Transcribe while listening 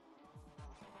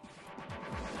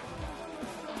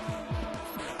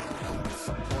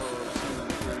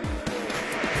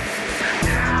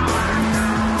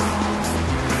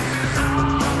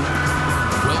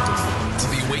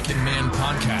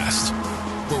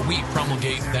where we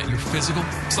promulgate that your physical,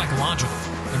 psychological,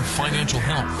 and financial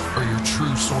health are your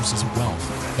true sources of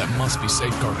wealth that must be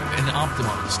safeguarded and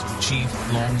optimized to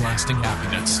achieve long-lasting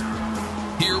happiness.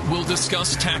 Here we'll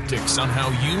discuss tactics on how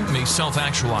you may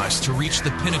self-actualize to reach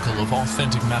the pinnacle of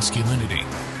authentic masculinity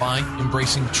by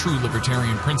embracing true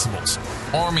libertarian principles,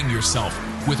 arming yourself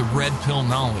with red pill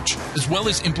knowledge, as well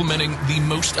as implementing the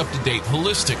most up-to-date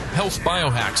holistic health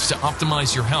biohacks to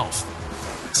optimize your health.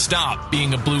 Stop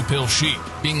being a blue pill sheep,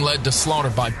 being led to slaughter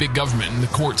by big government and the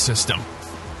court system.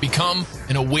 Become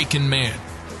an awakened man.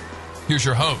 Here's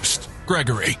your host,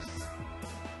 Gregory.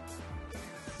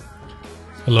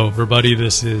 Hello, everybody.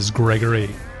 This is Gregory,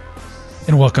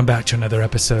 and welcome back to another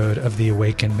episode of The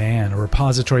Awakened Man, a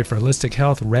repository for holistic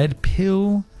health, red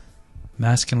pill,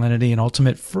 masculinity, and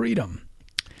ultimate freedom.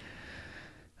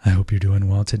 I hope you're doing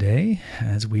well today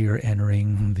as we are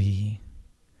entering the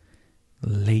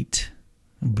late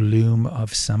bloom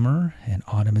of summer and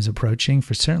autumn is approaching.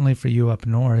 Certainly for you up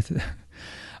north,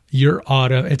 your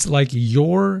autumn, it's like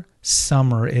your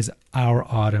summer is our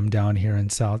autumn down here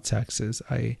in South Texas.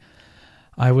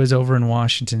 I was over in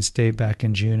Washington State back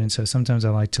in June, and so sometimes I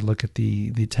like to look at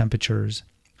the temperatures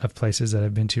of places that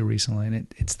I've been to recently, and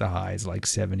it's the highs like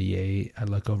 78. I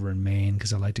look over in Maine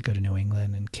because I like to go to New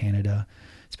England and Canada,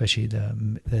 especially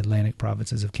the Atlantic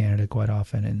provinces of Canada quite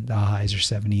often, and the highs are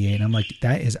 78. And I'm like,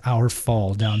 that is our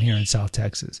fall down here in South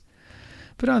Texas.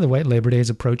 But either way, Labor Day is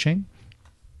approaching,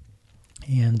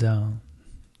 and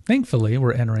thankfully,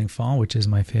 we're entering fall, which is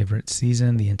my favorite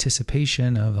season. The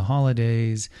anticipation of the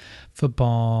holidays,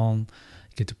 football,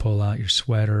 you get to pull out your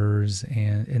sweaters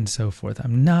and so forth.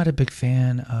 I'm not a big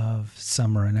fan of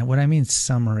summer. And what I mean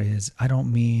summer is, I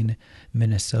don't mean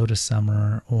Minnesota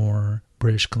summer or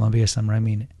British Columbia summer. I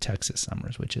mean Texas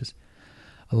summers, which is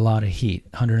a lot of heat,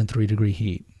 103 degree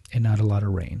heat, and not a lot of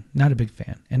rain. Not a big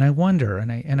fan. And I wonder,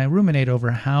 and I ruminate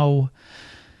over how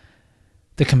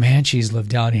the Comanches live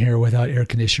down here without air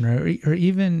conditioner, or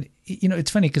even,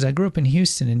 it's funny because I grew up in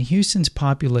Houston, and Houston's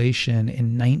population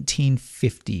in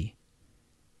 1950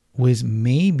 was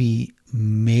maybe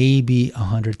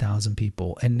 100,000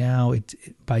 people. And now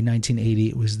by 1980,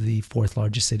 it was the fourth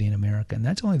largest city in America. And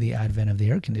that's only the advent of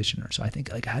the air conditioner. So I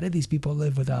think, like, how did these people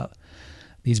live without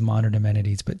these modern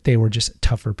amenities? But they were just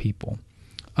tougher people.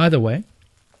 Either way,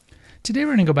 today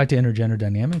we're going to go back to intergender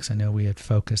dynamics. I know we had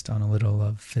focused on a little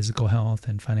of physical health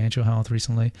and financial health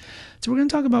recently. So we're going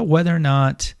to talk about whether or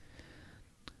not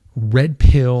red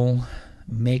pill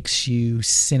makes you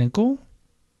cynical,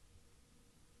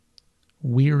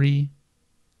 weary,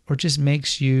 or just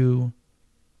makes you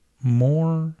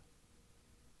more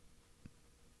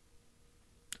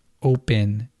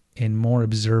open and more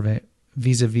observant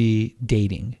vis-a-vis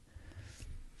dating.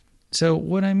 So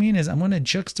what I mean is, I'm going to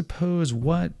juxtapose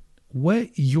what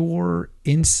your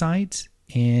insight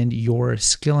and your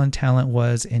skill and talent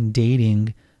was in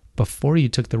dating before you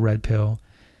took the red pill,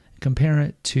 compare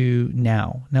it to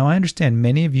now. Now, I understand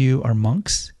many of you are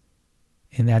monks,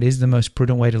 and that is the most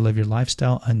prudent way to live your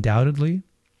lifestyle, undoubtedly.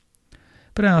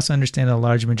 But I also understand a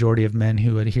large majority of men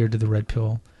who adhere to the red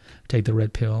pill, take the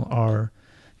red pill, are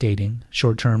dating,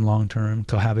 short-term, long-term,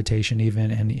 cohabitation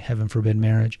even, and heaven forbid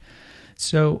marriage.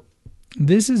 So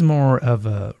this is more of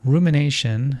a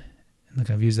rumination, like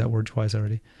I've used that word twice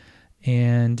already,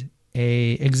 and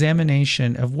a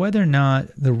examination of whether or not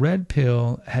the red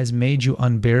pill has made you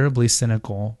unbearably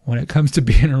cynical when it comes to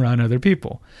being around other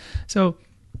people. So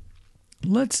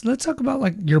let's talk about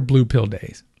like your blue pill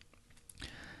days.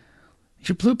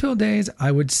 Your blue pill days,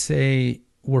 I would say,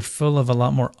 were full of a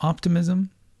lot more optimism,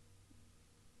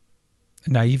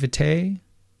 naivete,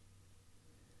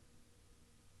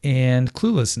 and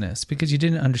cluelessness, because you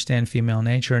didn't understand female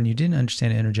nature and you didn't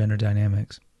understand intergender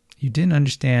dynamics. You didn't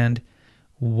understand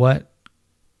what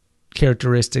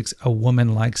characteristics a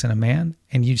woman likes in a man,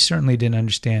 and you certainly didn't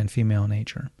understand female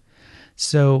nature.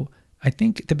 So I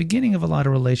think at the beginning of a lot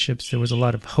of relationships, there was a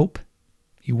lot of hope.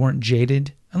 You weren't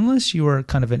jaded, unless you were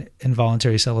kind of an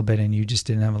involuntary celibate and you just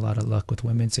didn't have a lot of luck with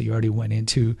women, so you already went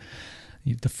into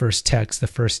the first text, the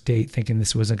first date, thinking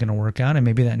this wasn't going to work out, and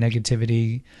maybe that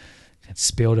negativity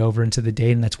spilled over into the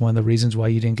date, and that's one of the reasons why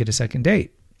you didn't get a second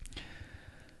date.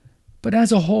 But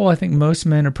as a whole, I think most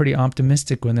men are pretty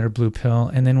optimistic when they're blue pill,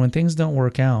 and then when things don't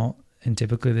work out, and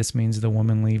typically this means the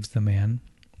woman leaves the man,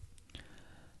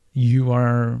 you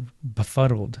are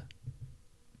befuddled.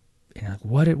 And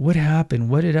like, what happened?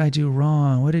 What did I do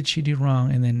wrong? What did she do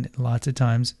wrong? And then lots of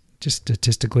times, just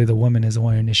statistically, the woman is the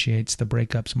one who initiates the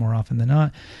breakups more often than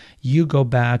not. You go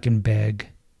back and beg,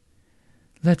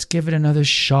 let's give it another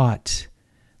shot.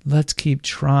 Let's keep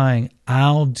trying.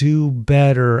 I'll do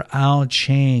better. I'll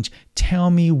change.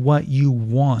 Tell me what you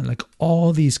want. Like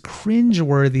all these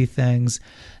cringeworthy things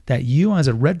that you as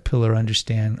a red pillar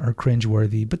understand are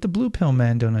cringeworthy, but the blue pill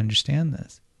men don't understand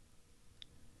this.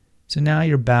 So now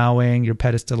you're bowing, you're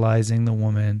pedestalizing the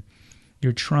woman.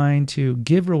 You're trying to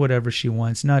give her whatever she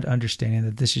wants, not understanding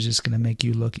that this is just going to make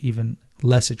you look even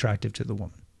less attractive to the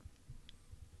woman.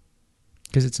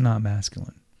 Because it's not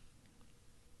masculine.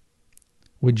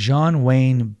 Would John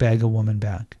Wayne beg a woman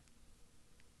back?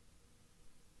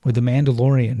 Would The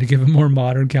Mandalorian, to give a more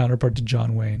modern counterpart to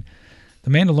John Wayne,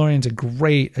 The Mandalorian's a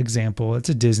great example. It's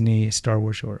a Disney Star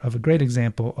Wars show of a great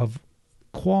example of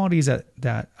qualities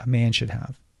that a man should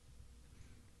have.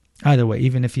 Either way,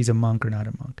 even if he's a monk or not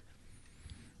a monk.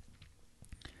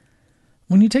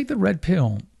 When you take the red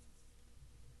pill,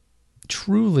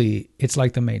 truly, it's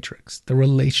like the Matrix, the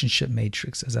relationship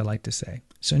matrix, as I like to say.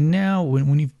 So now,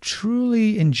 when you've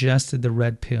truly ingested the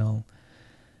red pill,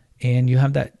 and you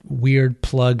have that weird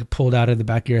plug pulled out of the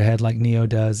back of your head like Neo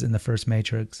does in the first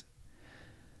Matrix,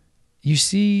 you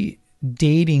see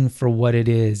dating for what it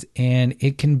is, and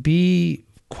it can be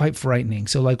quite frightening.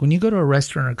 So like when you go to a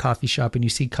restaurant or a coffee shop and you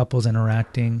see couples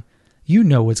interacting, you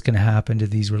know what's going to happen to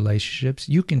these relationships.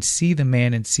 You can see the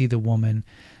man and see the woman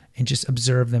and just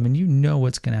observe them, and you know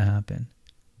what's going to happen.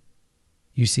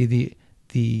 You see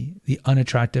the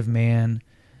unattractive man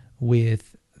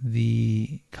with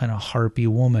the kind of harpy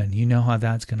woman. You know how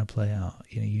that's going to play out.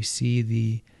 You know, you see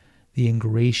the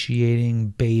ingratiating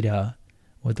beta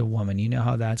with a woman. You know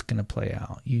how that's going to play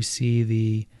out. You see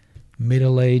the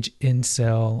middle-aged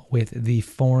incel with the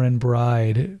foreign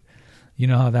bride. You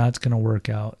know how that's going to work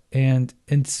out, and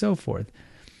so forth.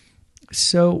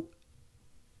 So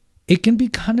it can be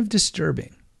kind of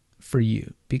disturbing for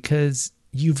you because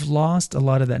you've lost a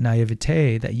lot of that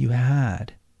naivete that you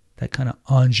had, that kind of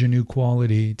ingenue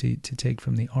quality to take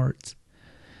from the arts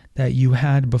that you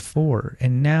had before.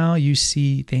 And now you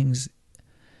see things,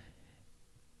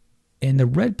 and the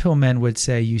red pill men would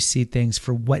say you see things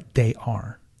for what they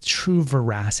are. True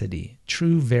veracity,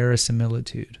 true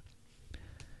verisimilitude.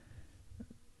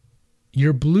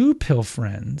 Your blue pill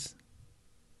friends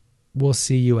will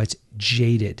see you as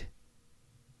jaded.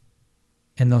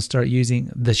 And they'll start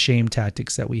using the shame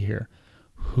tactics that we hear.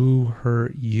 Who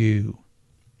hurt you?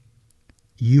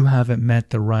 You haven't met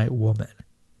the right woman.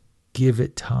 Give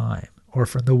it time. Or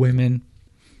for the women,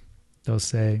 they'll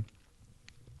say,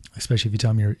 especially if you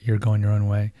tell them you're going your own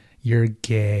way, you're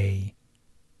gay.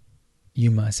 You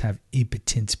must have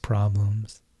impotence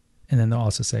problems. And then they'll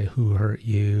also say, who hurt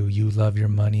you? You love your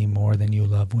money more than you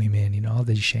love women. You know, all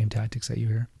these shame tactics that you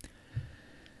hear.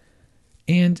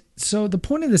 And so the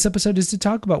point of this episode is to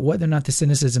talk about whether or not the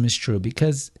cynicism is true,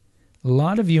 because a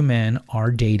lot of you men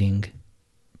are dating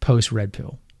post-red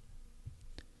pill.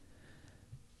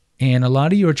 And a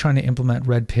lot of you are trying to implement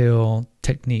red pill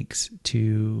techniques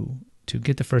to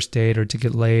get the first date or to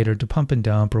get laid or to pump and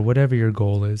dump or whatever your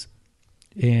goal is.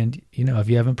 And, you know, if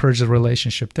you haven't purged the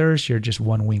relationship thirst, you're just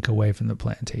one wink away from the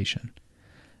plantation.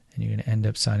 And you're going to end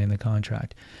up signing the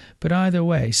contract. But either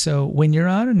way, so when you're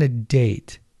out on a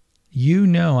date, you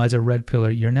know as a red pillar,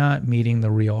 you're not meeting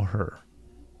the real her.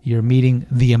 You're meeting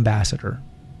the ambassador.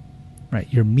 Right?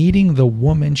 You're meeting the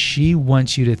woman she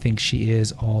wants you to think she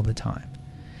is all the time.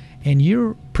 And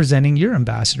you're presenting your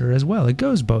ambassador as well. It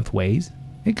goes both ways.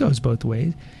 It goes both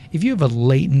ways. If you have a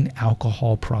latent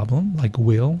alcohol problem, like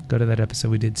Will, go to that episode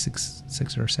we did six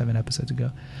or 7 episodes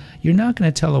ago, you're not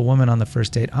going to tell a woman on the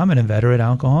first date, I'm an inveterate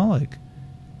alcoholic.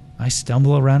 I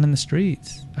stumble around in the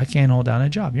streets. I can't hold down a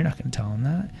job. You're not going to tell them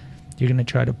that. You're going to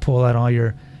try to pull out all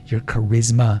your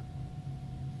charisma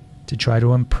to try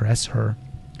to impress her.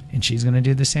 And she's going to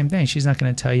do the same thing. She's not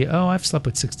going to tell you, oh, I've slept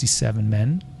with 67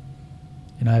 men,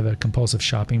 and I have a compulsive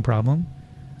shopping problem,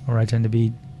 or I tend to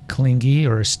be clingy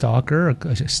or a stalker,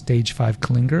 a stage 5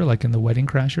 clinger like in the Wedding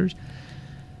Crashers.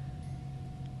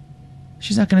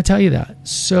 She's not going to tell you that.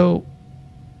 So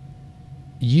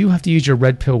you have to use your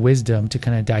red pill wisdom to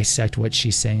kind of dissect what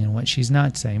she's saying and what she's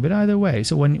not saying. But either way,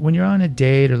 so when you're on a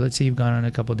date, or let's say you've gone on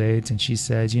a couple dates and she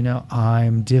says, you know,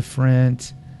 I'm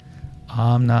different.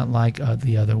 I'm not like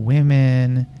the other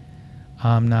women.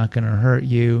 I'm not going to hurt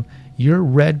you. Your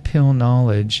red pill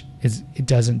knowledge it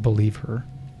doesn't believe her.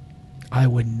 I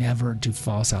would never do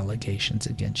false allegations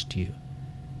against you.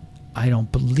 I don't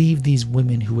believe these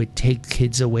women who would take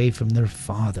kids away from their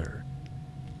father.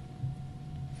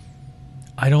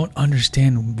 I don't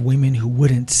understand women who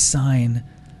wouldn't sign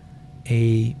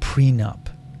a prenup.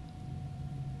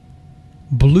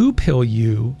 Blue pill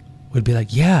you would be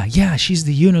like, yeah, she's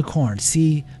the unicorn.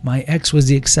 See, my ex was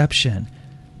the exception.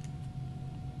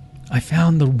 I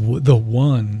found the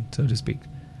one, so to speak.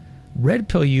 Red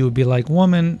pill you would be like,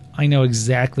 woman, I know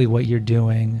exactly what you're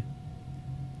doing.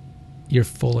 You're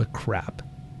full of crap.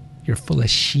 You're full of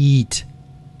shit.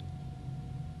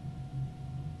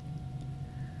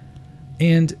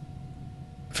 And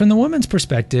from the woman's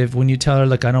perspective, when you tell her,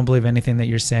 look, I don't believe anything that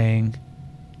you're saying,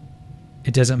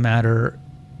 it doesn't matter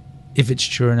if it's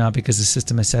true or not because the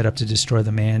system is set up to destroy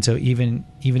the man. So even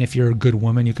if you're a good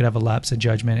woman, you could have a lapse of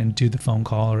judgment and do the phone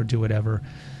call or do whatever.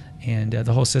 And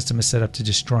the whole system is set up to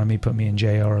destroy me, put me in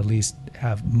jail, or at least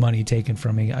have money taken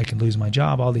from me. I can lose my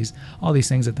job. All these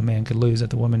things that the man could lose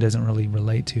that the woman doesn't really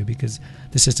relate to because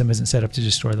the system isn't set up to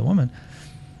destroy the woman.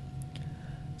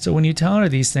 So when you tell her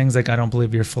these things like, I don't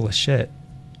believe you're full of shit,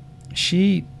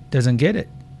 she doesn't get it.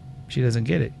 She doesn't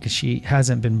get it because she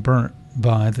hasn't been burnt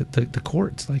by the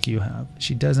courts like you have.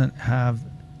 She doesn't have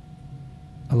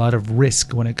a lot of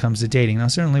risk when it comes to dating. Now,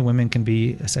 certainly women can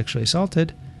be sexually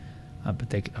assaulted, but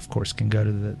they, of course, can go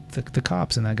to the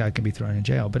cops and that guy can be thrown in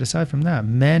jail. But aside from that,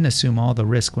 men assume all the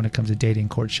risk when it comes to dating,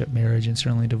 courtship, marriage, and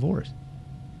certainly divorce.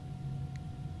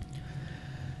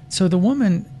 So the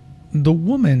woman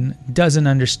doesn't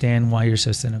understand why you're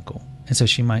so cynical. And so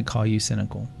she might call you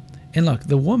cynical. And look,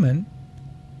 the woman,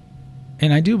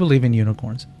 and I do believe in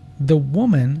unicorns, the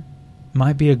woman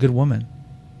might be a good woman.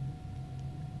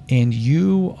 And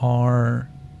you are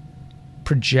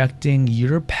projecting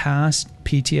your past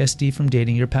PTSD from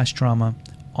dating, your past trauma,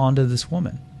 onto this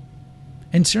woman.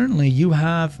 And certainly you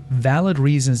have valid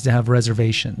reasons to have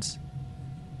reservations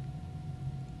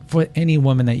for any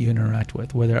woman that you interact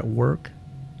with, whether at work.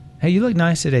 Hey, you look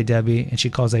nice today, Debbie. And she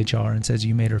calls HR and says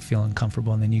you made her feel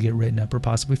uncomfortable and then you get written up or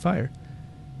possibly fired.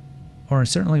 Or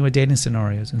certainly with dating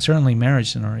scenarios and certainly marriage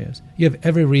scenarios. You have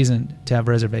every reason to have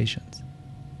reservations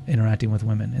interacting with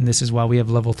women. And this is why we have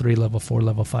level 3, level 4,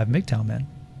 level 5 MGTOW men.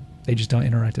 They just don't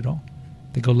interact at all.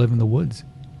 They go live in the woods.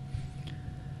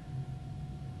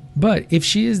 But if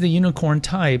she is the unicorn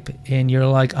type and you're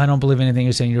like, I don't believe anything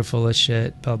you're saying, you're full of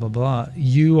shit, blah, blah, blah,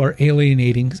 you are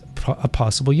alienating a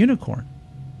possible unicorn.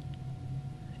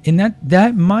 And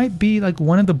that might be like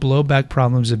one of the blowback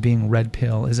problems of being red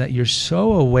pill is that you're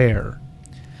so aware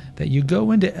that you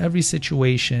go into every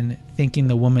situation thinking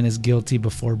the woman is guilty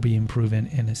before being proven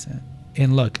innocent.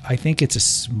 And look, I think it's a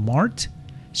smart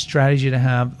strategy to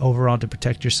have overall to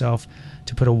protect yourself,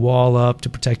 to put a wall up, to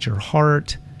protect your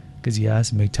heart. Because yes,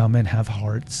 MGTOW men have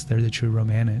hearts. They're the true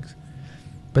romantics.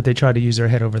 But they try to use their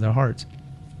head over their hearts.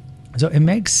 So it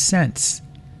makes sense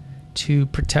to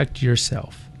protect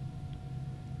yourself.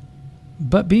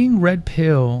 But being red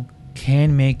pill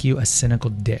can make you a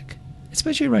cynical dick,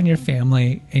 especially around your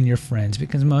family and your friends,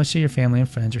 because most of your family and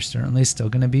friends are certainly still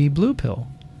going to be blue pill.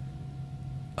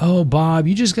 Oh, Bob,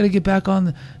 you just got to get back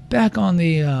on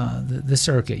the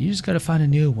circuit. You just got to find a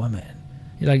new woman.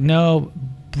 You're like, no,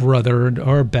 brother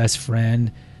or best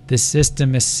friend. The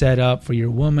system is set up for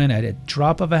your woman at a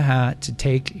drop of a hat to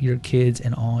take your kids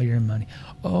and all your money.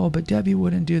 Oh, but Debbie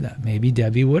wouldn't do that. Maybe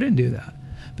Debbie wouldn't do that,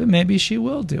 but maybe she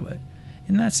will do it.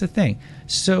 And that's the thing.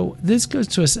 So this goes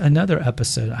to another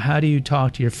episode. How do you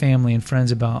talk to your family and friends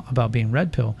about being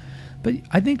red pill? But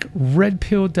I think red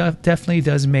pill definitely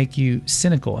does make you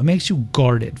cynical. It makes you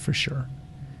guarded for sure.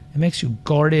 It makes you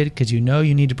guarded because you know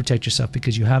you need to protect yourself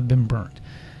because you have been burnt.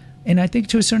 And I think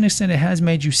to a certain extent it has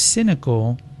made you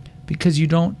cynical because you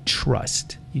don't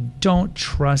trust. You don't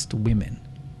trust women.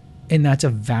 And that's a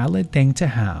valid thing to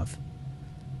have.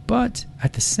 But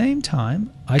at the same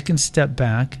time, I can step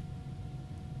back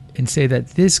and say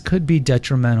that this could be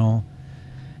detrimental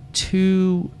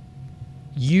to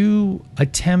you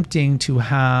attempting to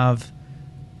have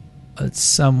a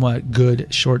somewhat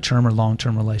good short-term or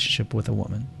long-term relationship with a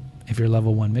woman if you're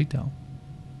level 1 MGTOW.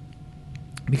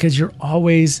 Because you're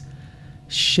always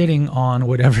shitting on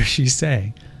whatever she's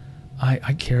saying.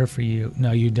 I care for you.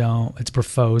 No, you don't. It's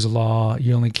Bruffault's law.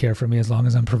 You only care for me as long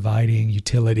as I'm providing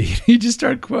utility. You just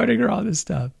start quoting her all this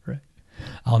stuff, right?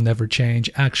 I'll never change.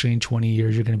 Actually, in 20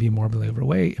 years, you're going to be morbidly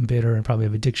overweight and bitter and probably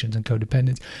have addictions and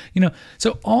codependence.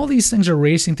 So all these things are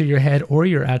racing through your head, or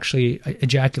you're actually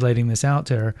ejaculating this out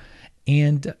to her.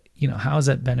 And, how is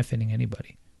that benefiting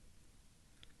anybody?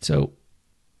 So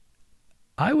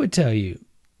I would tell you,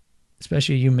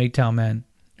 especially you MGTOW men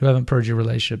who haven't purged your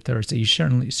relationship thirst, that you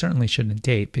certainly shouldn't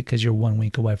date because you're 1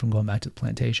 week away from going back to the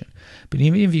plantation. But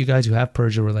even if you guys who have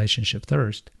purged your relationship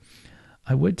thirst,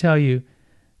 I would tell you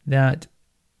that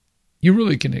you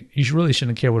really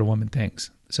shouldn't care what a woman thinks.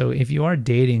 So if you are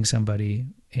dating somebody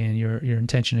and your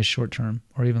intention is short term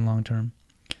or even long term,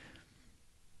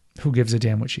 who gives a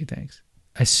damn what she thinks?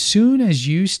 as soon as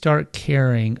you start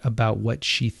caring about what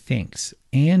she thinks,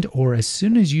 and or as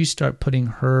soon as you start putting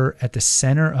her at the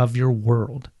center of your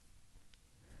world,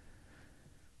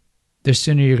 the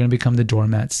sooner you're going to become the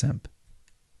doormat simp.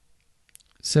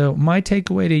 So my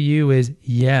takeaway to you is,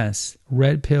 yes,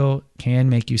 red pill can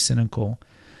make you cynical.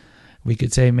 We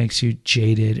could say it makes you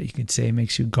jaded. You could say it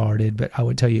makes you guarded. But I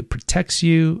would tell you it protects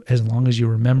you as long as you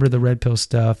remember the red pill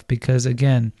stuff. Because,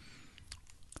 again,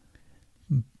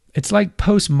 it's like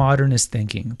postmodernist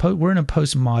thinking. We're in a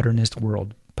postmodernist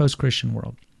world, post-Christian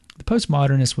world. The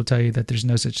postmodernists will tell you that there's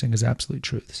no such thing as absolute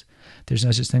truths. There's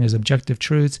no such thing as objective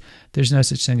truths. There's no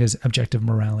such thing as objective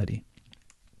morality.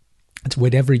 It's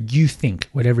whatever you think,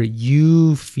 whatever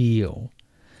you feel.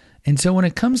 And so when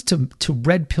it comes to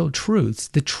red pill truths,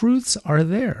 the truths are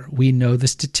there. We know the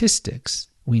statistics.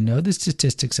 We know the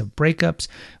statistics of breakups.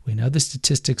 We know the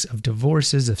statistics of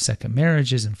divorces, of second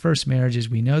marriages and first marriages.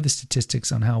 We know the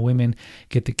statistics on how women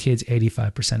get the kids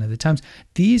 85% of the times.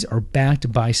 These are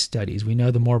backed by studies. We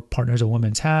know the more partners a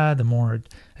woman's had, the more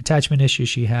attachment issues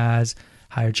she has,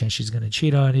 higher chance she's going to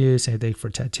cheat on you. Same thing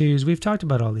for tattoos. We've talked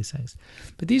about all these things.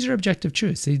 But these are objective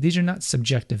truths. These are not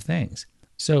subjective things.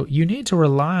 So you need to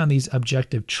rely on these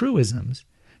objective truisms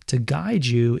to guide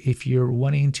you if you're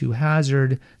wanting to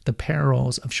hazard the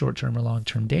perils of short-term or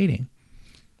long-term dating.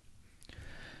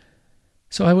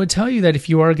 So I would tell you that if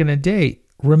you are going to date,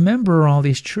 remember all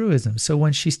these truisms. So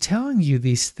when she's telling you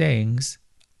these things,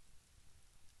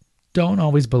 don't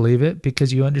always believe it,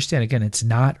 because you understand, again, it's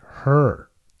not her.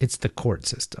 It's the court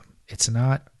system. It's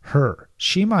not her.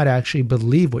 She might actually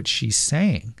believe what she's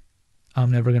saying. I'm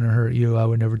never going to hurt you. I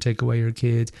would never take away your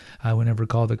kids. I would never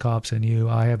call the cops on you.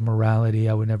 I have morality.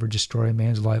 I would never destroy a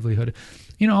man's livelihood.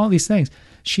 You know, all these things.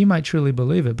 She might truly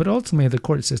believe it, but ultimately the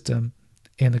court system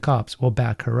and the cops will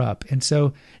back her up. And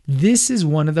so this is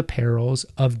one of the perils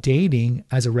of dating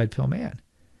as a red pill man,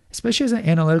 especially as an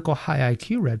analytical, high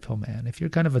IQ red pill man. If you're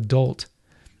kind of adult,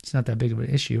 it's not that big of an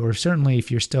issue. Or certainly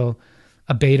if you're still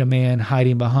a beta man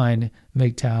hiding behind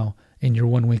MGTOW and you're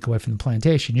 1 week away from the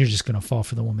plantation, you're just going to fall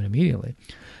for the woman immediately.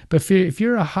 But if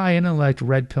you're a high intellect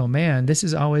red pill man, this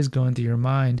is always going through your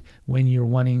mind when you're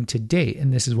wanting to date.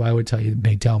 And this is why I would tell you the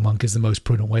MGTOW monk is the most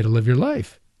prudent way to live your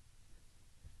life,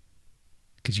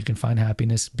 because you can find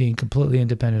happiness being completely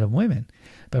independent of women.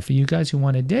 But for you guys who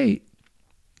want to date,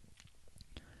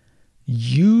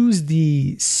 use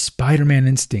the Spider-Man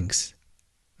instincts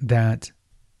that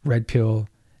red pill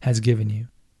has given you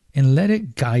and let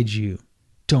it guide you.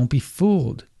 Don't be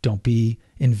fooled. Don't be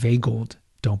inveigled.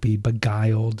 Don't be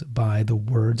beguiled by the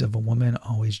words of a woman.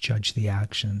 Always judge the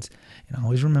actions. And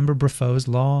always remember Briffault's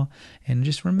law. And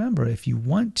just remember, if you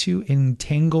want to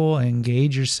entangle and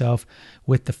engage yourself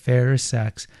with the fairer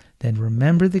sex, then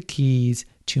remember the keys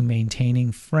to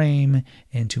maintaining frame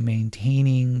and to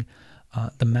maintaining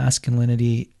the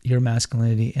masculinity, your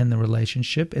masculinity in the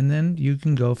relationship. And then you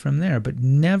can go from there. But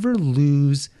never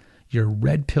lose your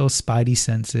red pill spidey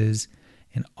senses.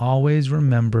 And always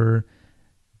remember,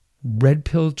 red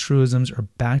pill truisms are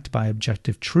backed by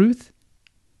objective truth.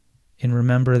 And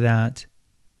remember that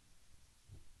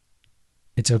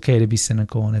it's okay to be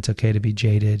cynical and it's okay to be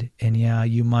jaded. And yeah,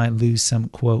 you might lose some,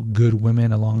 quote, good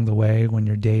women along the way when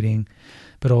you're dating.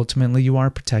 But ultimately, you are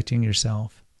protecting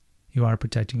yourself. You are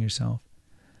protecting yourself.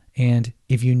 And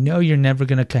if you know you're never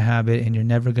going to cohabit and you're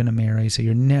never going to marry, so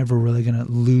you're never really going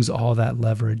to lose all that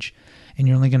leverage, and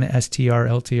you're only going to STR,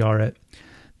 LTR it,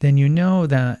 then you know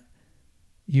that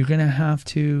you're going to have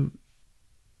to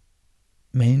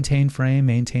maintain frame,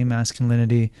 maintain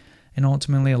masculinity, and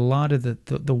ultimately a lot of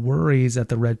the worries that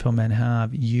the red pill men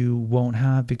have, you won't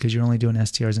have because you're only doing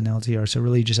STRs and LTRs. So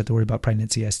really you just have to worry about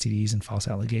pregnancy, STDs, and false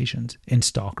allegations, and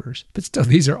stalkers. But still,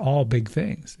 these are all big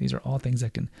things. These are all things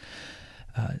that can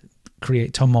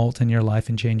create tumult in your life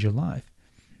and change your life.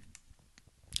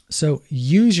 So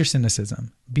use your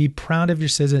cynicism. Be proud of your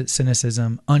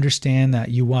cynicism. Understand that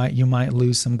you might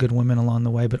lose some good women along the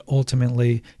way, but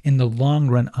ultimately, in the long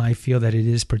run, I feel that it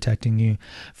is protecting you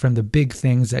from the big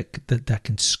things that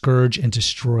can scourge and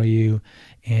destroy you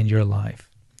and your life.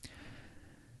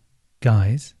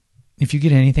 Guys, if you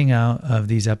get anything out of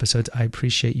these episodes, I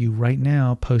appreciate you right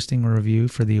now posting a review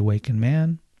for The Awakened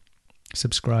Man.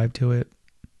 Subscribe to it.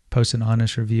 Post an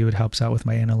honest review. It helps out with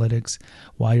my analytics.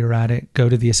 While you're at it, go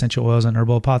to the Essential Oils and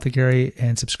Herbal Apothecary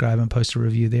and subscribe and post a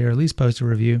review there. At least post a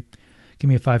review. Give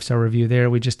me a 5-star review there.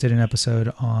 We just did an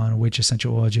episode on which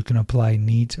essential oils you can apply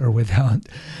neat or without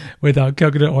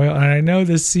coconut oil. And I know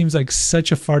this seems like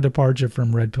such a far departure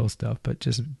from red pill stuff, but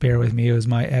just bear with me. It was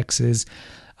my ex's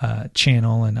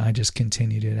channel, and I just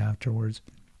continued it afterwards.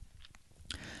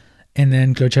 And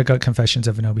then go check out Confessions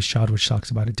of an Obese Child, which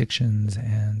talks about addictions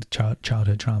and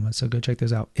childhood trauma. So go check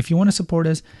those out. If you want to support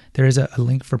us, there is a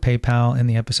link for PayPal in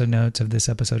the episode notes of this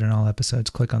episode and all episodes.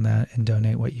 Click on that and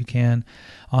donate what you can.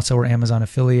 Also, we're Amazon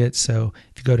affiliates. So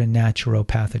if you go to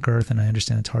Naturopathic Earth, and I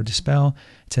understand it's hard to spell,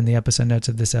 it's in the episode notes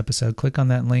of this episode. Click on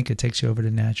that link. It takes you over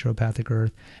to Naturopathic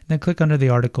Earth. And then click under the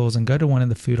articles and go to one of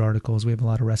the food articles. We have a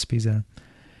lot of recipes there.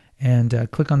 And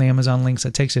click on the Amazon links.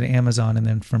 That takes you to Amazon. And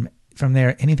then from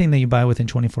there, anything that you buy within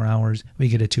 24 hours, we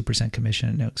get a 2% commission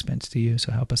at no expense to you.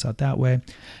 So help us out that way.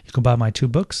 You can buy my 2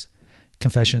 books,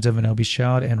 Confessions of an Obese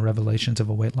Child and Revelations of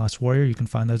a Weight Loss Warrior. You can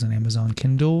find those on Amazon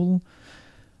Kindle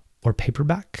or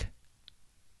paperback.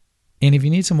 And if you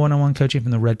need some one-on-one coaching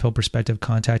from the Red Pill perspective,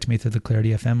 contact me through the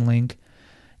Clarity FM link.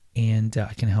 And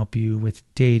I can help you with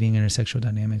dating, intersexual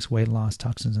dynamics, weight loss,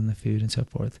 toxins in the food, and so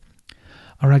forth.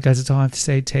 All right, guys, that's all I have to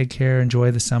say. Take care.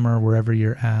 Enjoy the summer wherever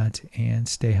you're at, and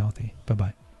stay healthy.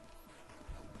 Bye-bye.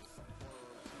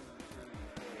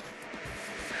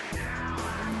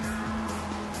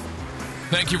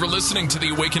 Thank you for listening to the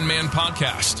Awakened Man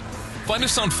Podcast. Find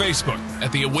us on Facebook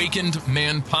at the Awakened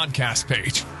Man Podcast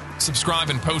page. Subscribe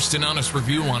and post an honest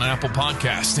review on Apple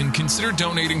Podcasts, and consider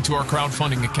donating to our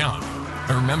crowdfunding account.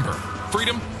 And remember,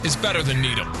 freedom is better than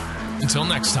needle. Until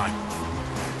next time.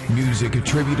 Music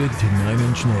attributed to 9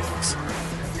 Inch Nails.